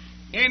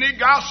 Any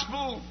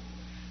gospel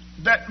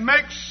that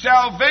makes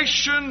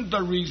salvation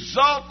the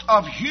result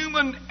of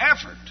human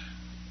effort,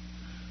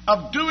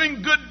 of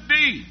doing good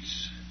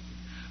deeds,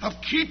 of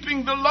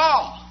keeping the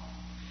law,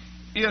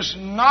 is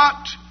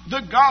not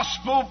the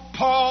gospel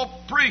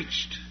Paul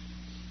preached.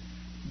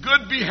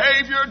 Good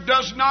behavior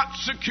does not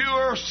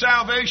secure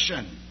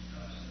salvation.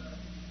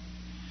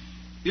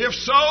 If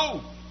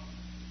so,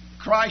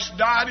 Christ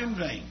died in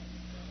vain.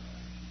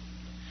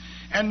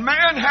 And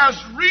man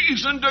has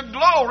reason to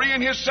glory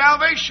in his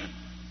salvation.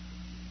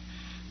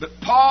 But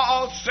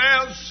Paul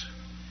says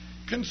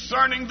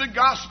concerning the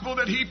gospel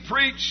that he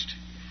preached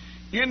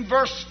in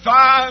verse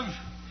 5,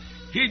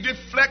 he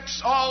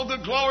deflects all the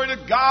glory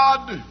to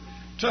God,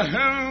 to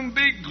whom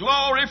be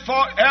glory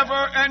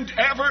forever and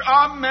ever.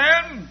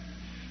 Amen.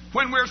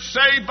 When we're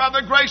saved by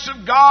the grace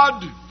of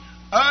God,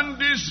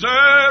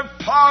 undeserved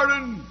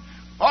pardon,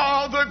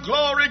 all the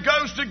glory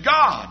goes to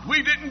God.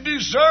 We didn't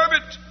deserve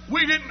it.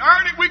 We didn't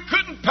earn it. We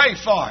couldn't pay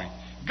for it.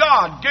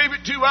 God gave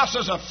it to us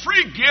as a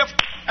free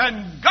gift,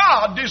 and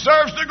God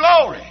deserves the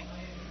glory.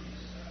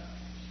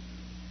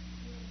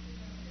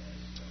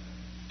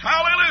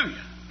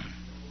 Hallelujah.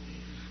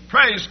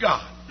 Praise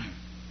God.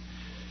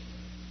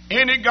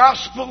 Any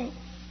gospel,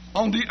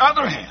 on the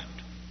other hand,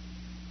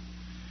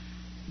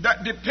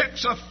 that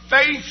depicts a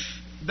faith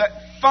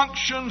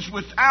functions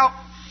without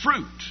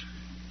fruit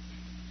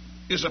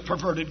is a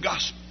perverted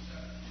gospel.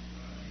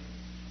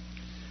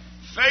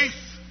 Faith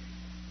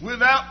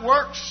without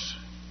works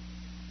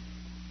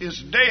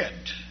is dead.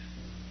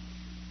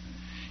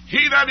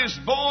 He that is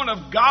born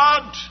of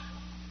God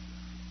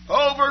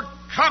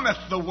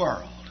overcometh the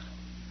world.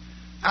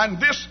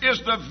 And this is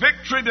the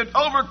victory that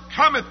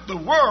overcometh the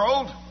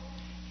world,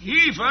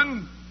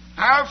 even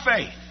our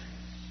faith.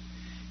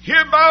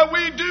 Hereby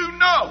we do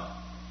know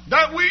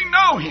that we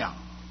know Him,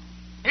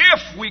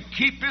 if we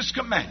keep His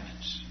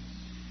commandments.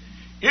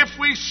 If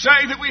we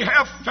say that we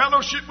have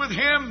fellowship with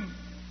Him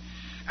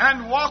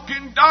and walk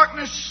in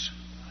darkness,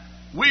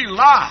 we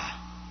lie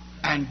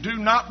and do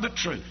not the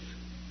truth.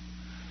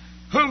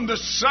 Whom the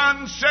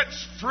Son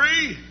sets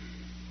free,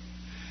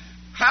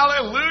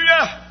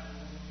 hallelujah,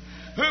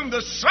 whom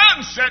the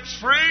Son sets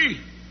free,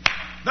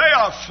 they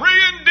are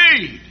free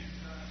indeed.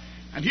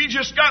 And he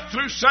just got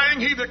through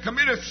saying, he that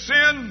committeth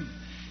sin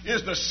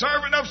is the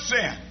servant of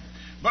sin.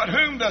 But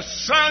whom the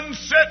Son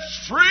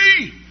sets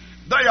free,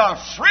 they are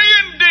free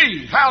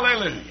indeed.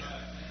 Hallelujah.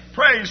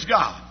 Praise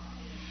God.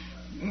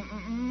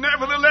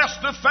 Nevertheless,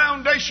 the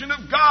foundation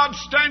of God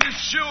standeth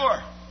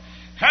sure,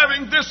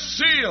 having this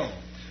seal,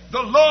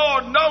 the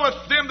Lord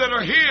knoweth them that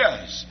are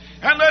His.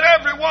 And let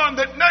everyone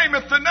that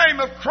nameth the name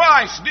of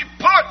Christ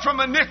depart from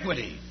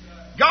iniquity.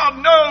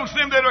 God knows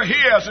them that are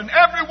His, and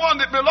everyone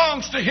that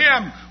belongs to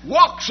Him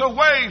walks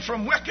away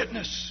from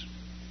wickedness.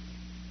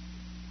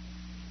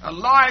 A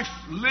life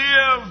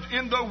lived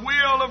in the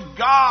will of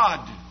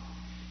God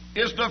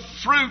is the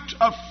fruit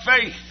of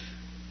faith.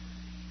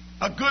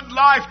 A good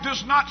life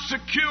does not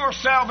secure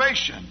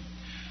salvation,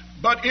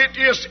 but it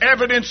is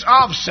evidence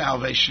of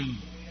salvation.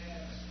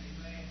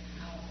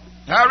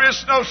 There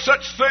is no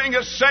such thing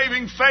as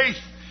saving faith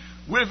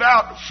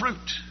without fruit.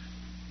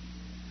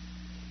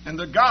 And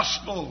the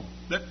gospel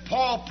that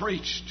Paul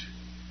preached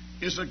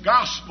is a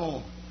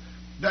gospel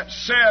that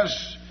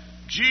says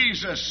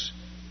Jesus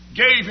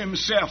gave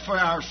Himself for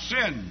our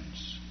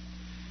sins,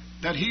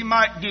 that He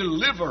might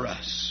deliver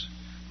us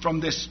from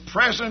this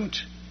present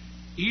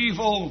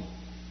evil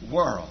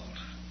world.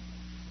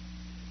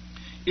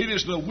 It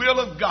is the will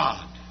of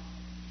God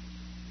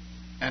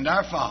and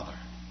our Father,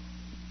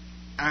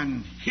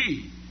 and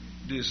He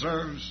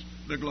deserves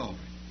the glory.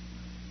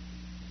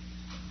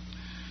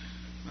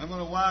 I'm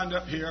going to wind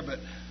up here, but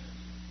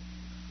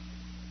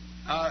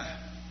I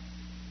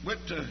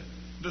went to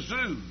the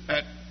zoo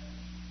at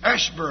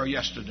Ashboro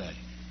yesterday.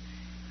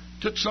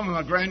 Took some of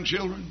my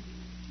grandchildren.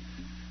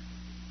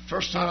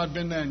 First time I'd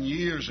been there in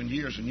years and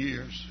years and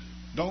years.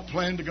 Don't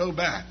plan to go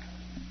back.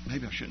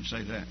 Maybe I shouldn't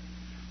say that.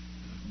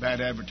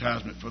 Bad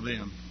advertisement for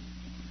them.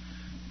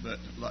 But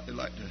I'd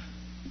like to,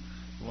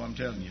 well, I'm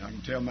telling you, I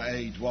can tell my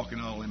age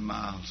walking all them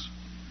miles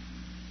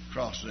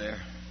across there.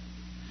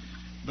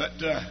 But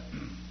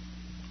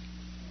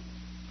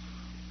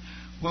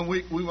when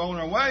we were on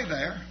our way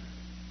there,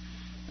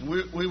 and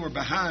we were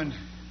behind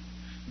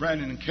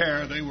Brandon and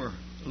Kara. They were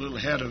a little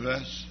ahead of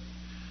us,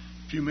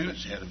 a few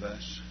minutes ahead of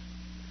us.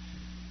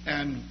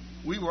 And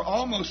we were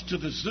almost to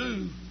the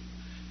zoo,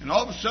 and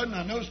all of a sudden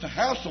I noticed a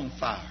house on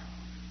fire.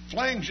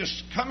 Flames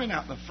just coming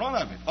out the front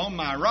of it on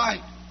my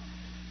right.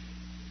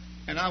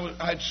 And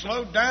I'd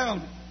slowed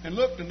down and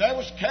looked, and there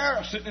was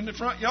Kara sitting in the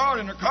front yard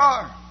in her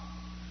car.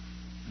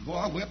 And boy,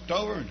 I whipped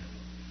over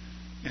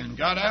and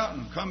got out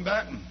and come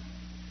back, and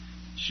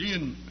she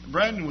and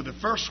Brandon were the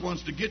first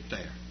ones to get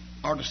there,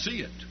 or to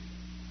see it.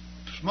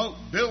 Smoke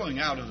billowing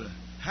out of the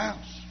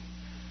house.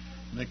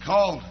 And they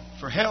called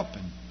for help.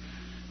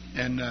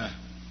 And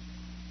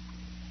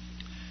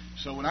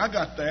so when I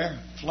got there,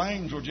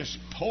 flames were just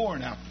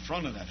pouring out the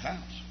front of that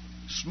house.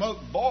 Smoke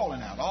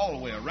boiling out all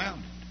the way around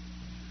it.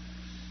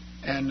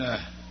 And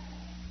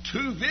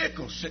 2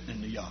 vehicles sitting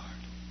in the yard.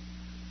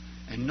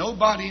 And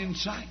nobody in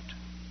sight.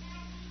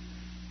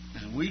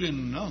 And we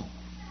didn't know.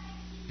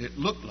 It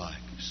looked like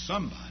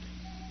somebody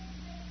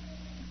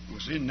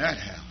was in that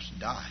house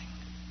dying.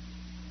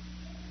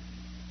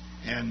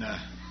 And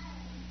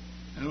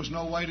there was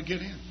no way to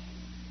get in.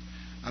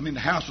 I mean,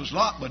 the house was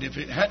locked, but if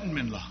it hadn't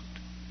been locked,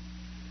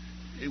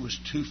 it was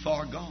too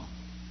far gone.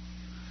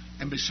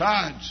 And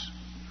besides,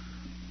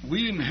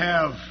 we didn't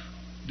have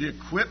the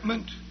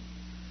equipment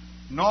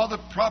nor the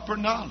proper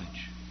knowledge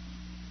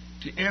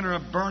to enter a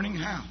burning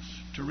house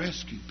to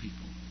rescue people.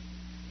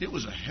 It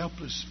was a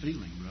helpless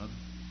feeling, brother.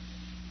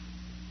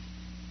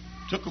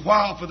 Took a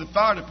while for the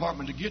fire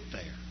department to get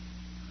there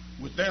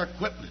with their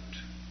equipment.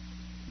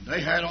 They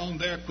had on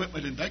their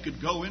equipment and they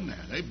could go in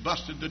there. They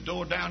busted the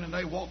door down and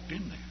they walked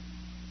in there.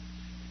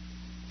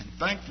 And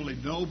thankfully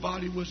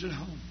nobody was at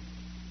home.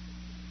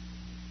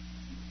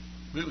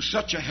 But it was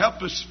such a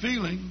helpless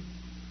feeling,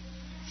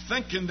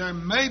 thinking there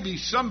may be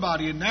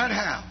somebody in that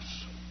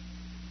house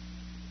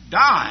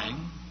dying,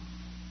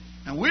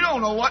 and we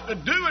don't know what to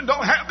do and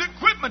don't have the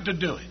equipment to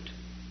do it.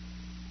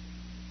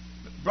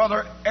 But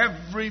brother,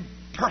 every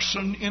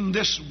person in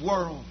this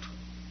world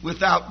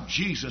without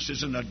Jesus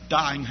is in a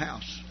dying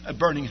house, a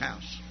burning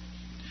house.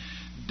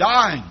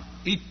 Dying,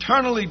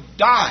 eternally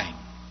dying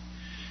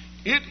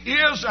It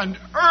is an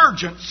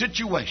urgent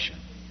situation.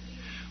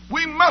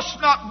 We must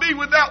not be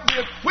without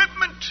the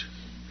equipment.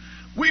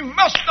 We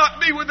must not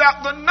be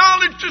without the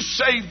knowledge to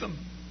save them.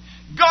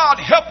 God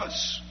help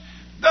us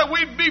that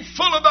we be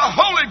full of the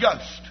Holy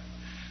Ghost,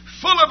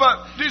 full of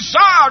a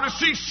desire to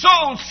see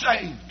souls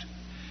saved,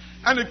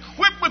 and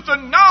equipped with the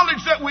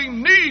knowledge that we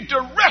need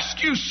to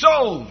rescue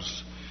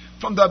souls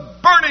from the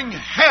burning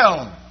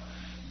hell,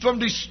 from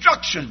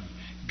destruction.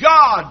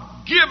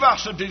 God, give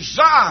us a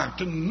desire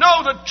to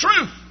know the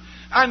truth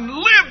and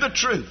live the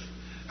truth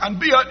and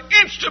be an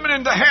instrument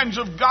in the hands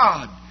of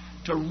God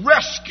to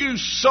rescue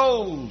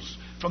souls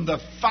from the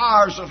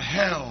fires of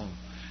hell.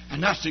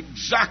 And that's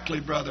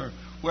exactly, brother,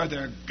 where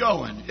they're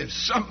going if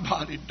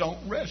somebody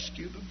don't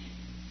rescue them.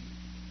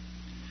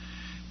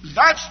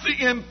 That's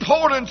the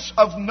importance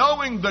of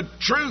knowing the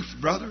truth,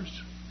 brothers.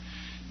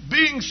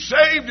 Being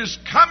saved is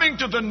coming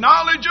to the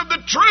knowledge of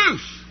the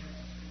truth.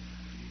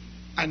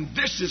 And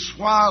this is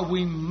why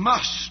we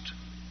must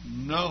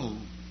know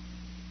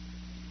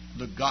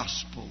the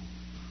gospel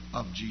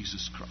of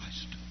Jesus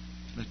Christ.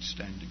 Let's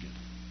stand together.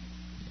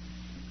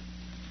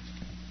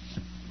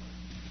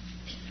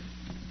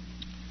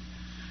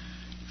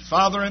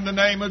 Father, in the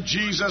name of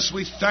Jesus,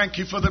 we thank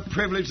you for the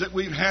privilege that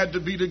we've had to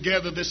be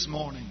together this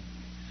morning.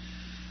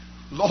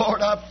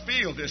 Lord, I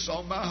feel this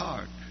on my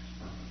heart.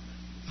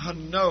 I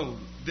know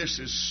this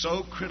is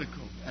so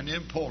critical and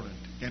important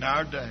in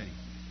our day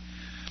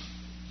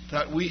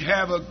that we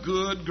have a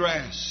good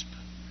grasp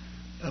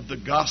of the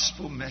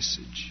gospel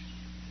message.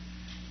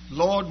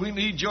 Lord, we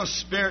need your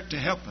Spirit to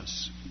help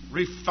us.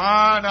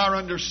 Refine our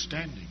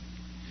understanding.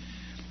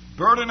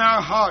 Burden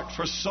our heart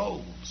for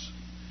souls.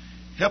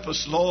 Help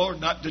us, Lord,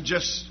 not to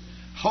just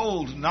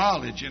hold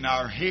knowledge in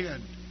our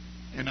head,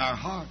 in our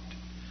heart,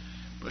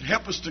 but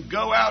help us to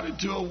go out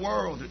into a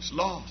world that's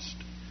lost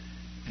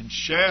and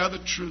share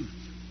the truth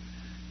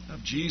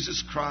of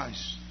Jesus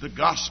Christ, the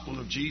gospel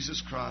of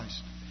Jesus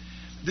Christ.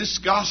 This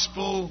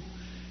gospel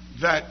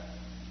that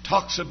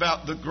talks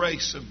about the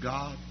grace of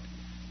God,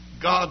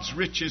 God's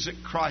riches at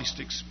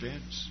Christ's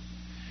expense.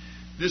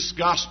 This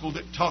gospel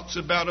that talks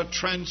about a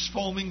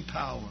transforming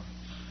power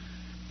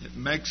that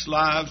makes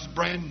lives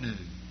brand new,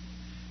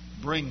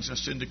 brings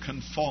us into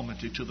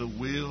conformity to the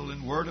will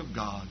and word of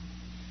God.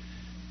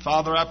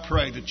 Father, I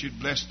pray that you'd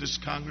bless this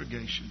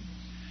congregation.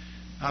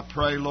 I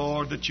pray,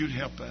 Lord, that you'd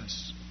help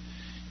us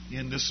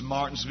in this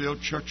Martinsville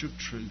Church of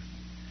Truth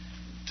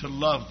to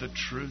love the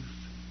truth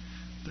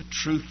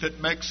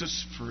that makes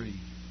us free.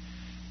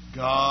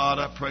 God,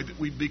 I pray that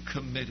we'd be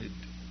committed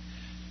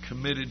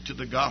to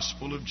the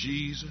gospel of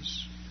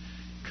Jesus,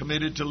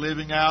 committed to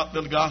living out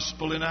the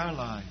gospel in our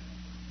life,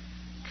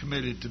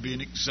 committed to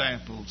being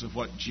examples of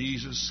what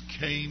Jesus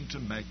came to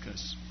make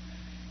us.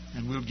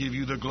 And we'll give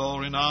you the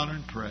glory and honor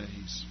and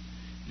praise.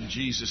 In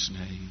Jesus'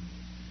 name,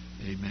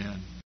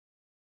 amen.